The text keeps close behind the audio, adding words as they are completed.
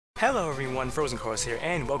Hello everyone, FrozenColress here,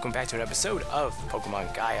 and welcome back to an episode of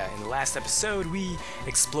Pokemon Gaia. In the last episode, we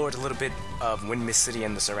explored a little bit of Windmist City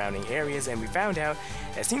and the surrounding areas, and we found out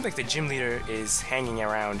it seems like the gym leader is hanging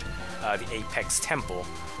around the Apex Temple.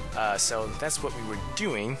 So that's what we were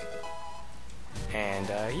doing, and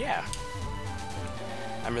yeah.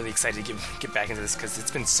 I'm really excited to get back into this because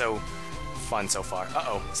it's been so fun so far.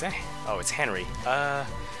 Uh-oh, is that... Oh, it's Henry. I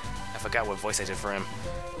forgot what voice I did for him.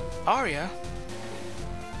 Aria?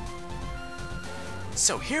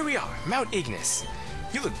 So here we are, Mount Ignis.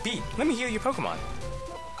 You look beat. Let me heal your Pokemon.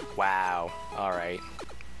 Wow. Alright.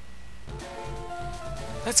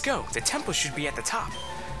 Let's go. The temple should be at the top.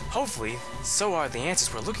 Hopefully, so are the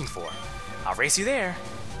answers we're looking for. I'll race you there.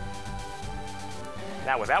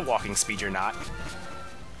 Now with that walking speed, you're not.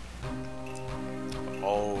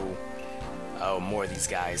 Oh. Oh, more of these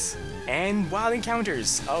guys. And wild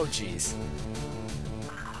encounters. Oh, jeez.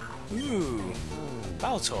 Ooh.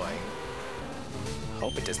 Baltoy.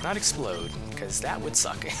 Hope it does not explode, because that would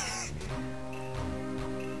suck.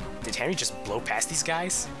 Did Henry just blow past these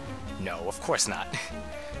guys? No, of course not.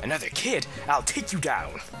 Another kid? I'll take you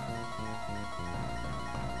down!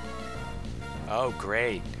 Oh,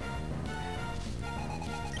 great.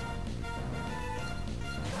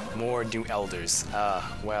 More new elders.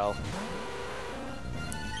 Well,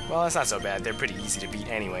 that's not so bad. They're pretty easy to beat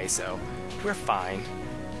anyway, so we're fine.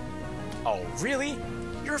 Oh, really?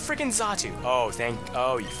 You're a freaking Xatu.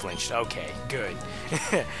 Oh, you flinched. Okay, good.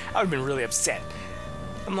 I would have been really upset.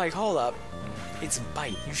 I'm like, hold up. It's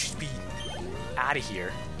Bite. You should be out of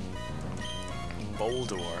here.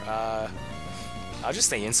 Boldor. I'll just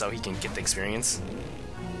stay in so he can get the experience.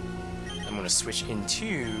 I'm gonna switch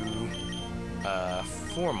into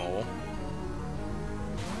Formal,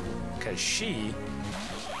 because she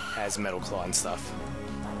has Metal Claw and stuff.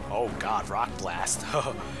 Oh god, Rock Blast.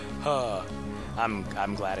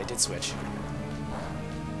 I'm glad I did switch.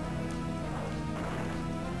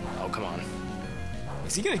 Oh, come on.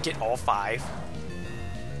 Is he gonna get all 5?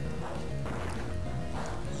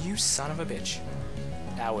 You son of a bitch.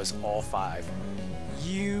 That was all 5.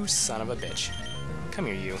 You son of a bitch. Come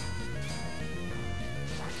here, you.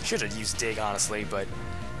 Should have used Dig, honestly, but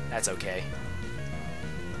that's okay.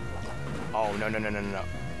 Oh, no.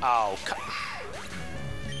 Oh,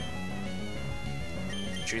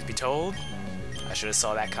 truth be told, I should have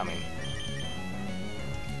saw that coming.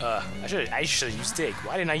 I should have used Dig.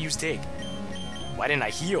 Why didn't I use Dig? Why didn't I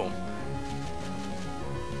heal?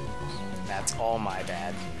 That's all my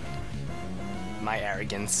bad. My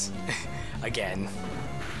arrogance. Again.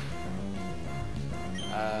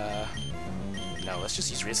 No, let's just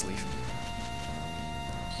use Wrist Leaf.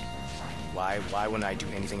 Why wouldn't I do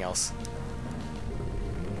anything else?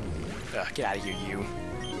 Get out of here, you.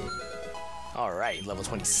 Alright, level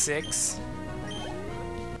 26.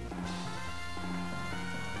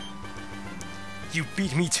 You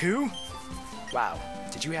beat me too? Wow,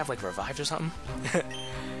 did you have like revived or something?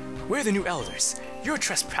 We're the new elders. You're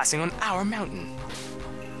trespassing on our mountain.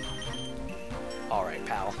 Alright,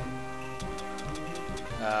 pal.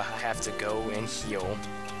 I have to go and heal.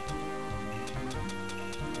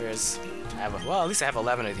 Well, at least I have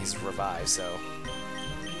 11 of these revived, so.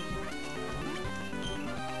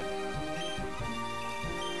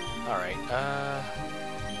 Alright, well,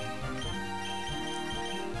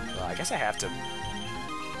 I guess I have to.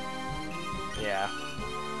 Yeah.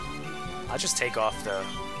 I'll just take off the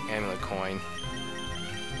amulet coin.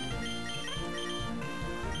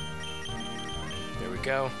 There we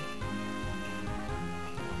go.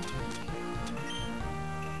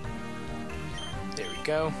 There we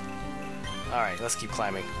go. Alright, let's keep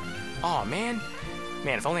climbing. Aw, man.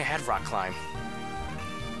 Man, if only I had rock climb.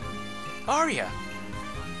 Aria!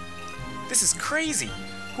 This is crazy!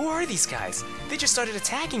 Who are these guys? They just started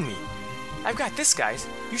attacking me. I've got this, guys.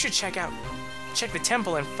 You should check the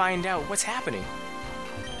temple and find out what's happening.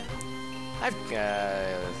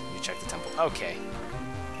 You check the temple. Okay.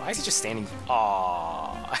 Why is he just standing?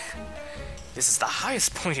 Aww. This is the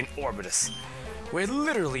highest point in Orbtus. We're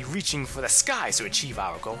literally reaching for the skies to achieve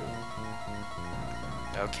our goal.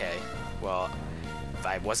 Okay. Well, if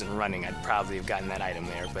I wasn't running, I'd probably have gotten that item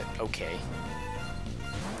there, but okay.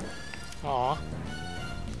 Aw.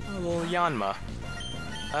 A little Yanma.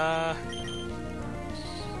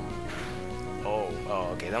 Oh,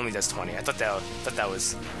 okay, that only does 20. I thought that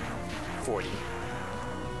was 40.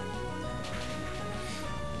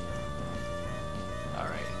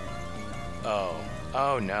 Alright.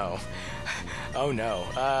 Oh no. Oh no.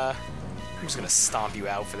 I'm just gonna stomp you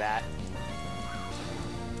out for that.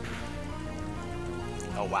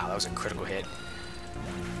 Oh wow, that was a critical hit.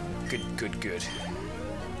 Good.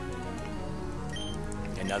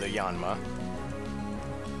 Another Yanma.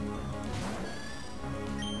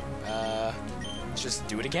 Let's just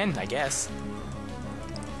do it again, I guess.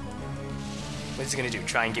 What is he gonna do?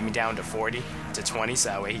 Try and get me down to 40 to 20 so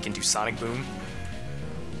that way he can do Sonic Boom?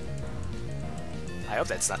 I hope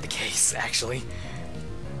that's not the case, actually.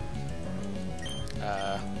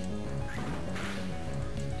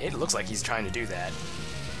 It looks like he's trying to do that.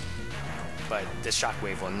 But this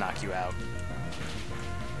shockwave will knock you out.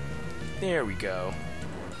 There we go.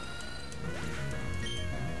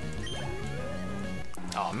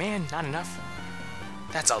 Oh man, not enough.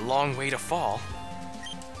 That's a long way to fall.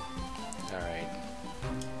 Alright.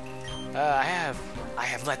 I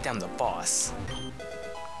have let down the boss.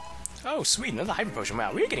 Oh sweet, another Hyper Potion.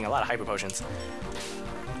 Wow, we're getting a lot of Hyper Potions.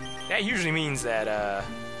 That usually means that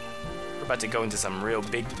we're about to go into some real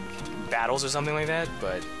big battles or something like that,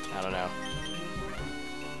 but I don't know.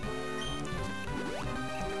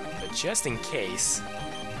 But just in case,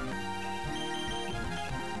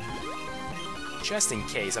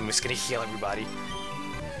 I'm just gonna heal everybody.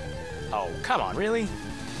 Oh, come on, really?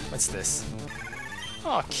 What's this?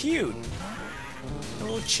 Oh, cute! A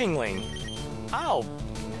little Chingling. I'll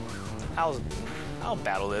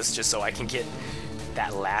battle this just so I can get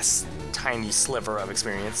that last tiny sliver of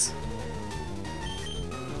experience.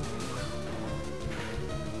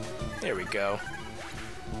 There we go.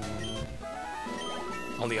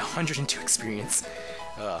 Only 102 experience.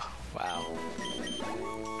 Oh, wow.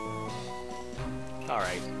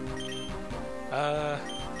 Alright.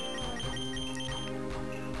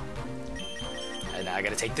 And now I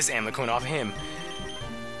gotta take this Amlicone off him.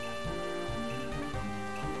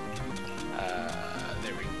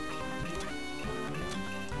 There we go.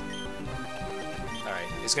 Alright,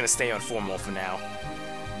 he's gonna stay on formal for now.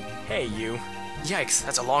 Hey, you. Yikes,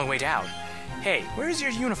 that's a long way down. Hey, where's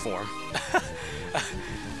your uniform?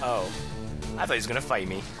 Oh, I thought he was gonna fight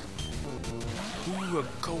me. Ooh, a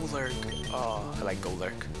Golurk. Oh, I like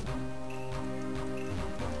Golurk.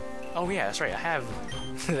 Oh yeah, that's right, I have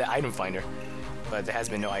the item finder. But there has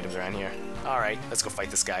been no items around here. Alright, let's go fight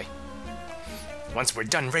this guy. Once we're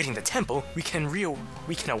done raiding the temple, we can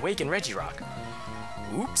awaken Regirock.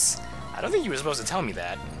 Oops. I don't think you were supposed to tell me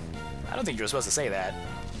that. I don't think you were supposed to say that.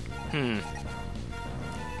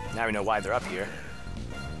 Now we know why they're up here.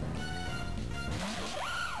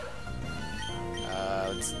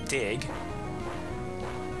 Let's dig.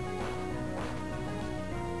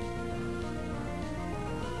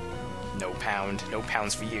 No pound. No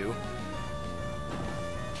pounds for you.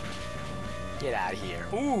 Get out of here.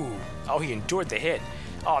 Ooh! Oh, he endured the hit.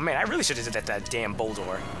 Oh man, I really should have did that damn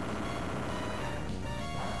Boldor.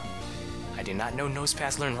 I did not know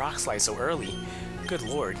Nosepass learned Rock Slide so early. Good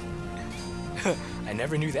lord. I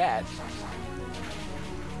never knew that.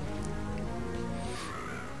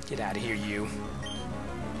 Get out of here, you.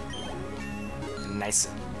 Nice.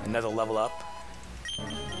 Another level up.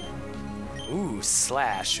 Ooh,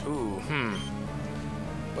 Slash. Ooh,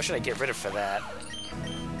 what should I get rid of for that?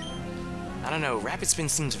 I don't know. Rapid Spin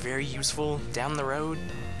seems very useful down the road.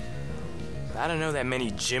 I don't know that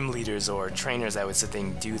many gym leaders or trainers that would sit there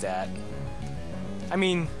and do that. I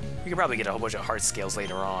mean, we could probably get a whole bunch of heart scales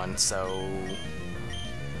later on, so...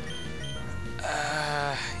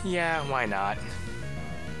 yeah, why not?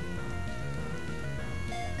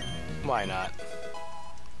 Why not?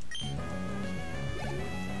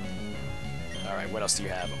 Alright, what else do you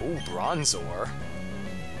have? Ooh, Bronzor.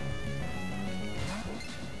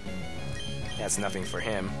 That's nothing for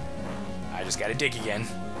him. I just gotta dig again.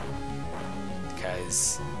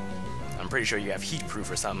 Because I'm pretty sure you have heat proof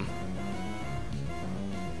or something.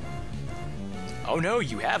 Oh no,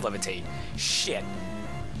 you have levitate. Shit.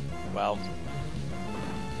 Well,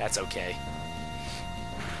 that's okay.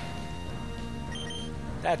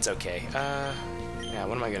 That's okay. Yeah,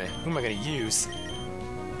 who am I gonna use?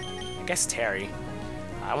 I guess Terry.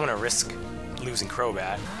 I wanna risk losing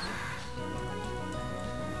Crobat.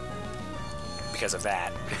 Because of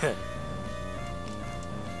that.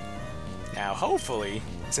 Now, hopefully,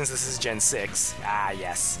 since this is Gen 6,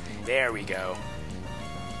 yes, there we go.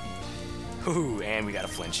 Ooh, and we got a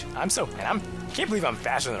flinch. I can't believe I'm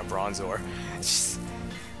faster than a Bronzor.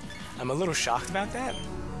 I'm a little shocked about that.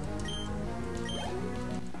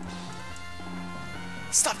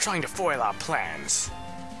 Stop trying to foil our plans.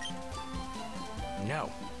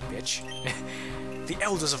 No, bitch. The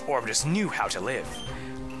elders of Orbtus knew how to live.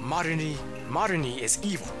 Modernity is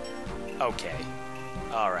evil. Okay.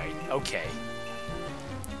 Alright, okay.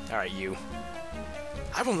 Alright, you.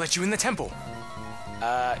 I won't let you in the temple.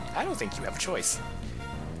 I don't think you have a choice.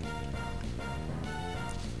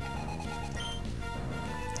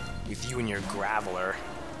 With you and your Graveler.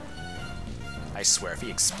 I swear, if he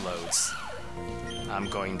explodes, I'm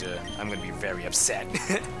going to be very upset.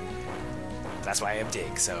 That's why I have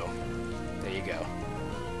dig, so there you go.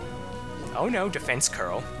 Oh no, defense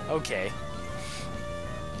curl. Okay.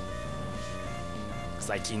 It's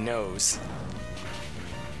like he knows.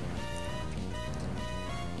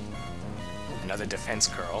 Another defense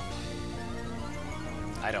curl.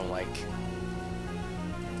 I don't like.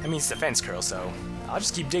 I mean, it's defense curl, so I'll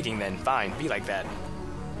just keep digging then. Fine, be like that.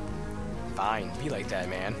 Fine, be like that,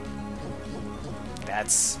 man.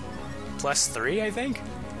 That's +3, I think?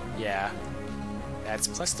 Yeah. That's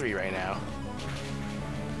 +3 right now.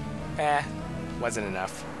 Wasn't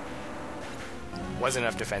enough. Wasn't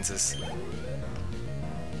enough defenses.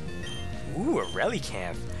 Ooh, a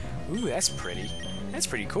relicanth. Ooh, that's pretty. That's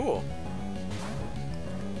pretty cool.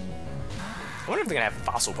 I wonder if they're gonna have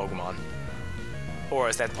fossil Pokemon. Or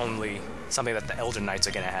is that only something that the Elder Knights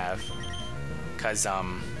are gonna have? Cause,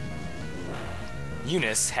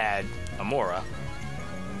 Eunice had Amora.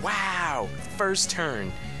 Wow! First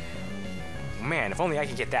turn. Man, if only I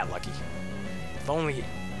could get that lucky. If only...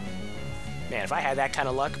 Man, if I had that kind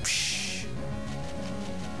of luck, psh.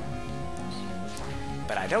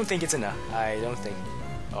 But I don't think it's enough. I don't think...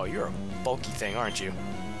 Oh, you're a bulky thing, aren't you?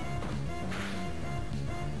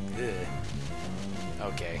 Ugh.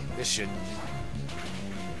 Okay, this should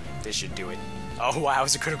do it. Oh wow, it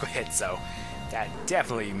was a critical hit, so that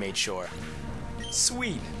definitely made sure.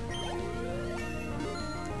 Sweet.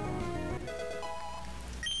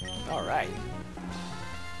 Alright.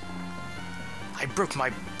 I broke my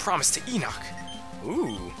promise to Enoch.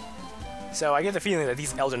 Ooh. So I get the feeling that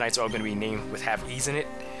these Elder Knights are all going to be named with have E's in it.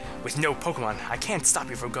 With no Pokemon, I can't stop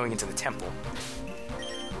you from going into the temple.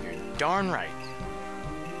 You're darn right.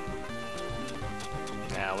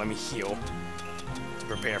 Now let me heal to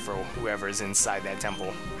prepare for whoever is inside that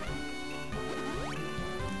temple.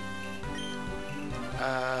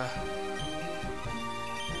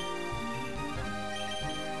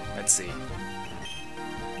 Let's see.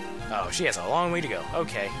 Oh, she has a long way to go.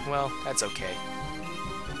 Okay, well, that's okay.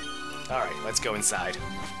 Alright, let's go inside.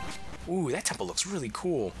 Ooh, that temple looks really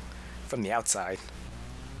cool from the outside.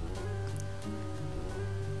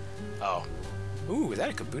 Oh. Ooh, is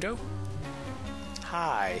that a Kabuto?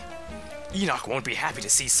 Hi. Enoch won't be happy to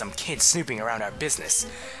see some kid snooping around our business.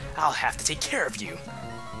 I'll have to take care of you.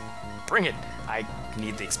 Bring it. I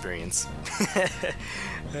need the experience.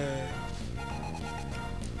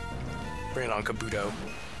 Bring it on, Kabuto.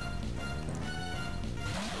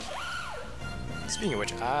 Speaking of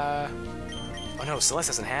which, oh no, Celeste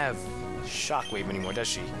doesn't have Shockwave anymore, does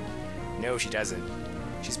she? No, she doesn't.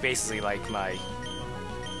 She's basically like my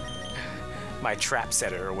trap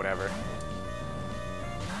setter or whatever.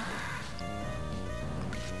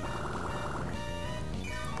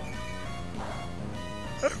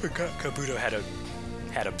 I forgot Kabuto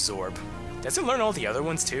had Absorb. Does it learn all the other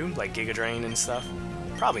ones too, like Giga Drain and stuff?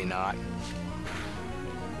 Probably not.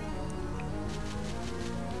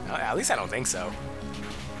 At least I don't think so.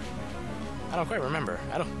 I don't quite remember.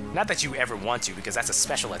 Not that you ever want to, because that's a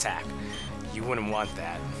special attack. You wouldn't want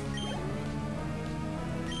that.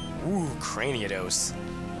 Ooh, Craniados.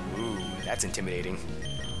 Ooh, that's intimidating.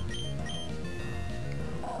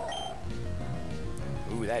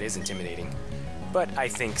 Ooh, that is intimidating. But I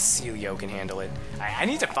think Celio can handle it. I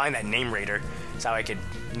need to find that name raider so I could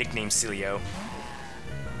nickname Celio.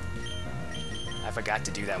 I forgot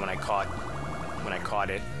to do that when I caught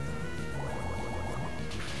it.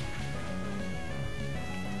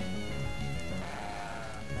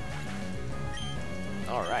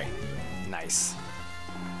 Alright. Nice.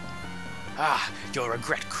 Ah, you'll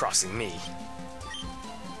regret crossing me.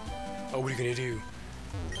 Oh, what are you gonna do?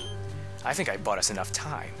 I think I bought us enough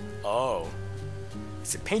time. Oh.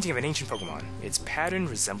 It's a painting of an ancient Pokemon. Its pattern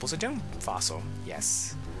resembles a dome fossil.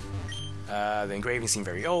 Yes. The engravings seem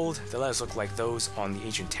very old. The letters look like those on the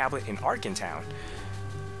ancient tablet in Town.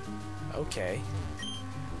 Okay.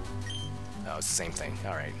 Oh, it's the same thing.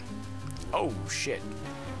 Alright. Oh, shit.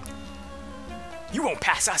 You won't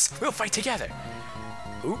pass us! We'll fight together!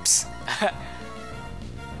 Oops.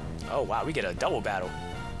 Oh, wow, we get a double battle.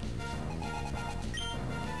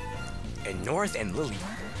 And North and Lily.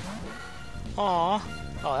 Aww.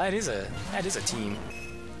 Oh, that is a team.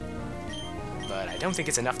 But I don't think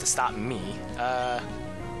it's enough to stop me.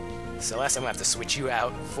 Celeste, I'm gonna have to switch you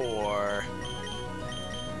out for...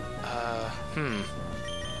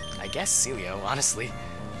 I guess Celio, honestly.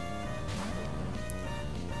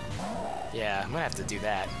 Yeah, I'm gonna have to do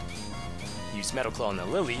that. Use Metal Claw on the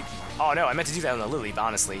Lily. Oh no, I meant to do that on the Lily,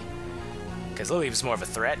 honestly. Because Lily was more of a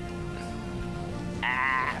threat.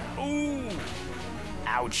 Ah! Ooh!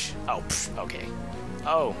 Ouch. Oh, pff, okay.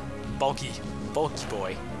 Oh, bulky. bulky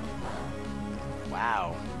boy.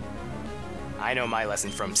 Wow. I know my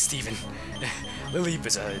lesson from Steven. Lileep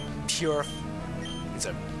is a pure... is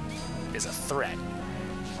a threat.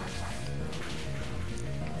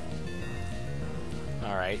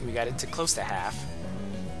 Alright, we got it to close to half.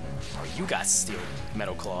 Oh, you got steel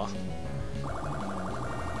metal claw.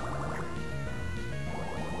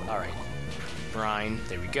 Alright. Brine,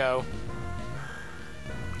 there we go.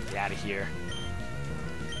 Get out of here.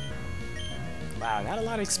 Wow, not a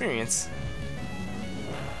lot of experience.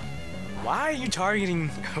 Why are you targeting...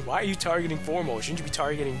 why are you targeting Formal? Shouldn't you be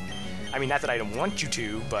targeting... I mean, not that I don't want you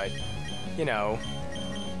to, but... you know...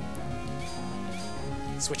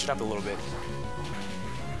 switch it up a little bit.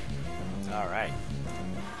 Alright.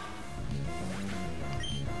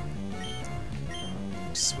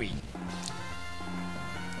 Sweet.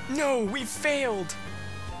 No, we failed!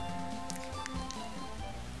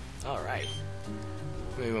 Alright.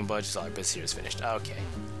 We won't budge until our business here is finished. Okay.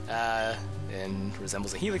 And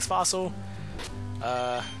resembles a helix fossil.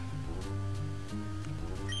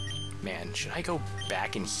 Man, should I go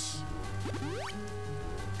back and...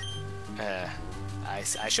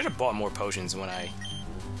 I should have bought more potions when I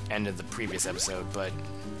ended the previous episode, but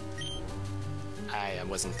I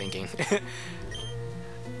wasn't thinking.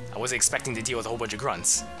 I wasn't expecting to deal with a whole bunch of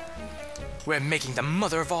grunts. We're making the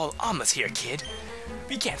mother of all omelets here, kid.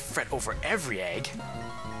 We can't fret over every egg.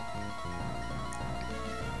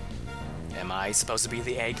 Am I supposed to be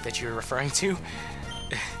the egg that you're referring to?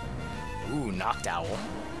 Ooh, knocked owl.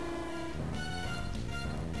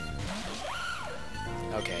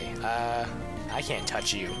 Okay, I can't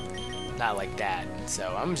touch you. Not like that,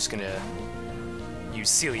 so I'm just gonna use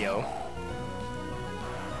Celio.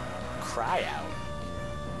 Cry out.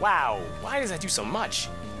 Wow, why does that do so much?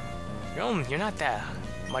 You're not that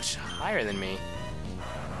much higher than me.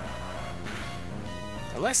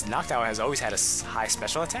 Unless Knocked Owl has always had a high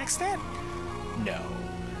special attack stat? No.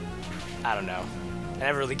 I don't know. I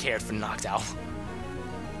never really cared for Knocked Owl.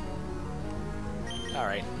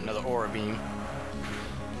 Alright, another Aura Beam.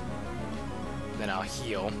 Then I'll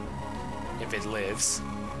heal. If it lives.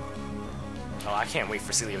 Oh, I can't wait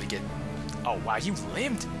for Celio to get... Oh, wow, you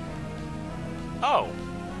lived? Oh!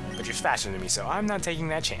 But you're faster than me, so I'm not taking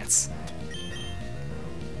that chance.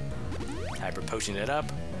 Hyper Potion it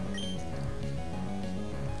up.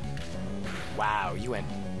 Wow, you went...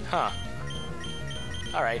 Huh.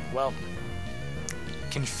 Alright, well...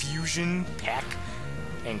 Confusion, Peck,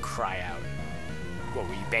 and Cry Out. What,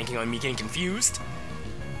 were you banking on me getting confused?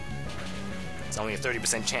 It's only a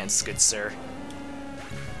 30% chance, good sir.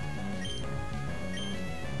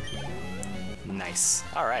 Nice.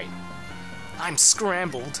 Alright. I'm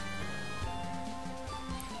scrambled.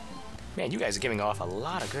 Man, you guys are giving off a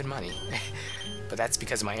lot of good money. But that's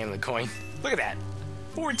because of my amulet coin. Look at that.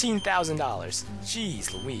 $14,000.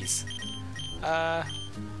 Jeez Louise. I'm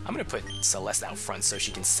gonna put Celeste out front so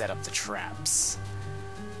she can set up the traps.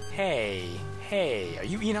 Hey, are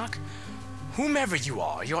you Enoch? Whomever you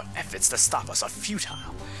are, your efforts to stop us are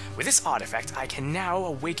futile. With this artifact, I can now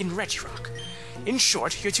awaken Regirock. In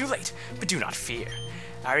short, you're too late, but do not fear.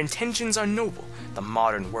 Our intentions are noble. The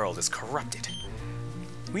modern world is corrupted.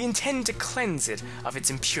 We intend to cleanse it of its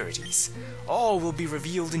impurities. All will be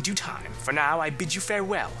revealed in due time. For now, I bid you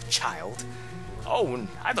farewell, child. Oh,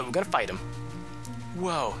 I thought we were gonna fight him.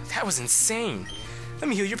 Whoa, that was insane. Let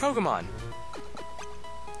me heal your Pokemon.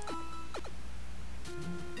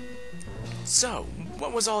 So,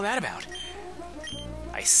 what was all that about?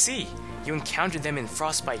 I see. You encountered them in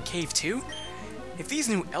Frostbite Cave too? If these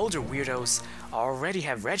new Elder weirdos already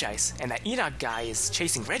have Regice, and that Enoch guy is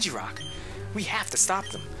chasing Regirock, we have to stop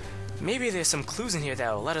them. Maybe there's some clues in here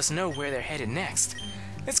that'll let us know where they're headed next.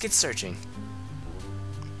 Let's get searching.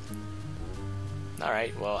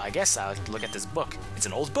 Alright, well, I guess I'll look at this book. It's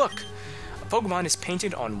an old book. A Pokemon is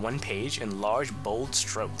painted on one page in large, bold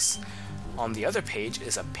strokes. On the other page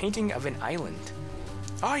is a painting of an island.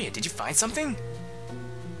 Arya, did you find something?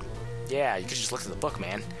 Yeah, you could just look at the book,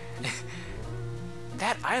 man.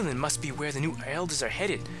 That island must be where the new elders are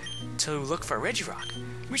headed to look for Regirock.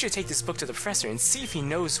 We should take this book to the professor and see if he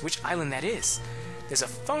knows which island that is. There's a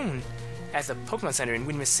phone at the Pokemon Center in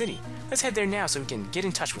Windmist City. Let's head there now so we can get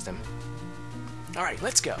in touch with him. Alright,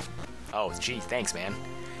 let's go. Oh, gee, thanks, man.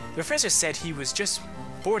 The professor said he was just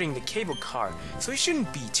boarding the cable car, so he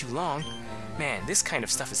shouldn't be too long. Man, this kind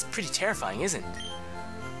of stuff is pretty terrifying, isn't it?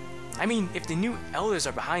 I mean, if the new elders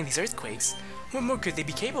are behind these earthquakes, what more could they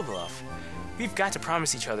be capable of? We've got to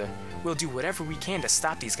promise each other we'll do whatever we can to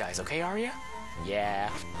stop these guys, okay, Arya? Yeah,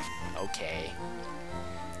 okay.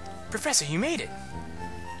 Professor, you made it!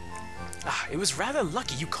 Ah, it was rather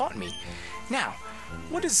lucky you caught me. Now,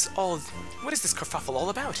 What is this kerfuffle all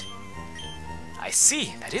about? I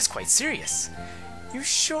see, that is quite serious. You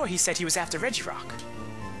sure he said he was after Regirock?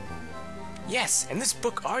 Yes, and this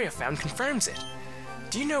book Arya found confirms it.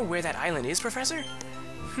 Do you know where that island is, Professor?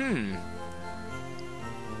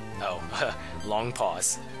 Oh, long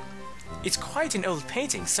pause. It's quite an old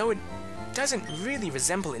painting, so it doesn't really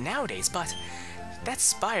resemble it nowadays, but that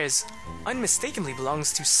spires unmistakably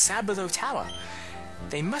belongs to Sabalo Tower.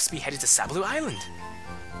 They must be headed to Sabalo Island.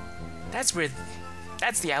 That's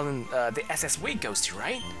the island the SS Wig goes to,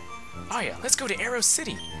 right? Arya, let's go to Arrow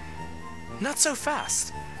City. Not so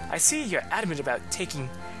fast. I see you're adamant about taking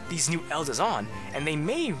these new elders on, and they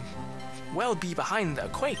may well be behind the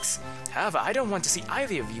quakes. However, I don't want to see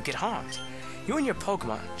either of you get harmed. You and your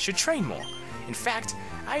Pokemon should train more. In fact,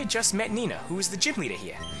 I just met Nina, who is the gym leader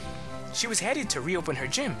here. She was headed to reopen her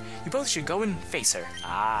gym. You both should go and face her.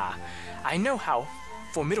 Ah, I know how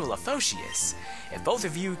formidable a foe she is. If both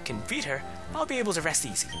of you can beat her, I'll be able to rest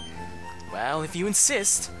easy. Well, if you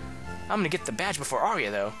insist. I'm gonna get the badge before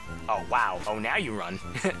Arya, though. Oh, wow. Oh, now you run.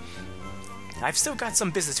 I've still got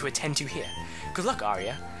some business to attend to here. Good luck,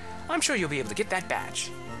 Arya. I'm sure you'll be able to get that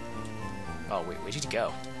badge. Oh, wait, where'd you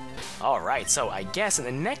go? Alright, so I guess in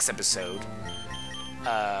the next episode,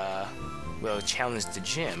 we'll challenge the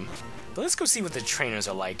gym. But let's go see what the trainers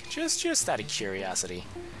are like, just out of curiosity.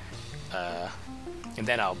 And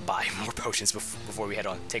then I'll buy more potions before we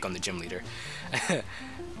take on the gym leader.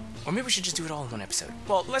 Or maybe we should just do it all in one episode.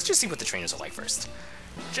 Well, let's just see what the trainers are like first.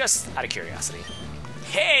 Just out of curiosity.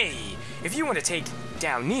 Hey! If you want to take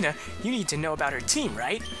down Nina, you need to know about her team,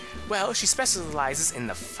 right? Well, she specializes in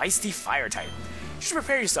the feisty fire type. You should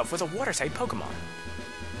prepare yourself with a water type Pokemon.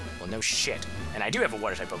 Well, no shit. And I do have a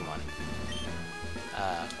water type Pokemon.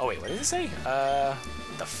 Oh wait, what did it say?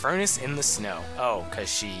 The furnace in the snow. Oh,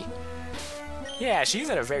 cause she... Yeah, she's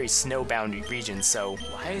in a very snowbound region, so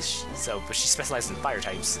why is she... but she specializes in fire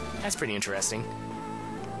types. That's pretty interesting.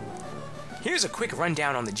 Here's a quick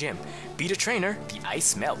rundown on the gym. Beat a trainer, the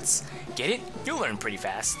ice melts. Get it? You'll learn pretty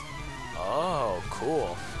fast. Oh,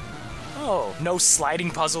 cool. Oh, no sliding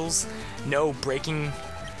puzzles, no breaking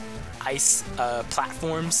ice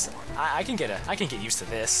platforms. I can get used to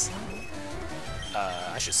this.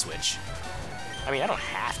 I should switch. I mean, I don't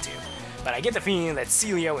have to, but I get the feeling that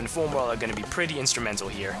Celio and Formwell are going to be pretty instrumental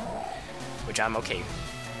here, which I'm okay.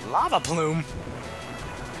 Lava Plume.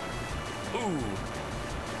 Ooh.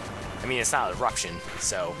 I mean, it's not Eruption,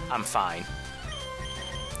 so I'm fine.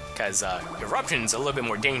 Because Eruption's a little bit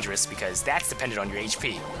more dangerous because that's dependent on your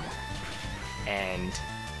HP. And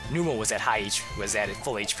Numel was at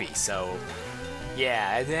full HP, so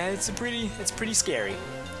yeah, it's pretty scary.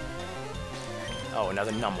 Oh,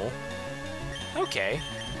 another Numel. Okay.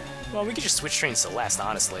 Well, we could just switch train Celeste,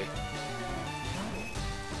 honestly.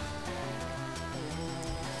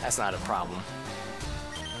 That's not a problem.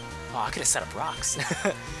 Oh, I could have set up rocks.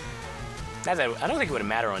 I don't think it would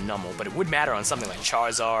matter on Numel, but it would matter on something like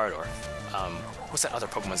Charizard or what's that other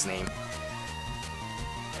Pokemon's name?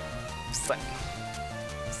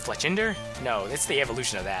 Fletchinder? No, it's the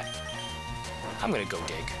evolution of that. I'm gonna go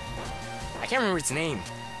dig. I can't remember its name.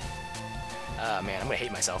 Man, I'm gonna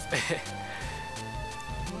hate myself.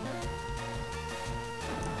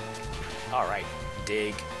 Alright,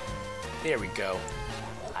 dig. There we go.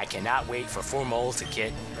 I cannot wait for Formol to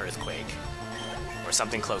get Earthquake. Or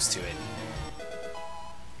something close to it.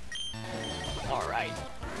 Alright.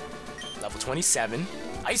 Level 27.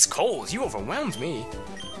 Ice Cold, you overwhelmed me.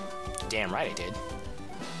 Damn right I did.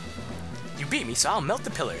 You beat me, so I'll melt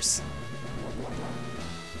the pillars.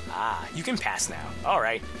 Ah, you can pass now.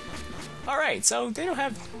 Alright. Alright, so they don't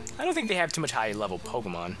have... I don't think they have too much high-level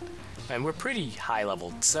Pokemon. And we're pretty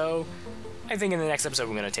high-leveled, so... I think in the next episode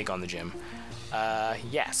we're going to take on the gym.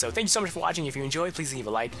 Yeah, so thank you so much for watching. If you enjoyed, please leave a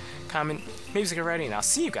like, comment, maybe subscribe already, and I'll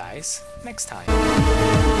see you guys next time.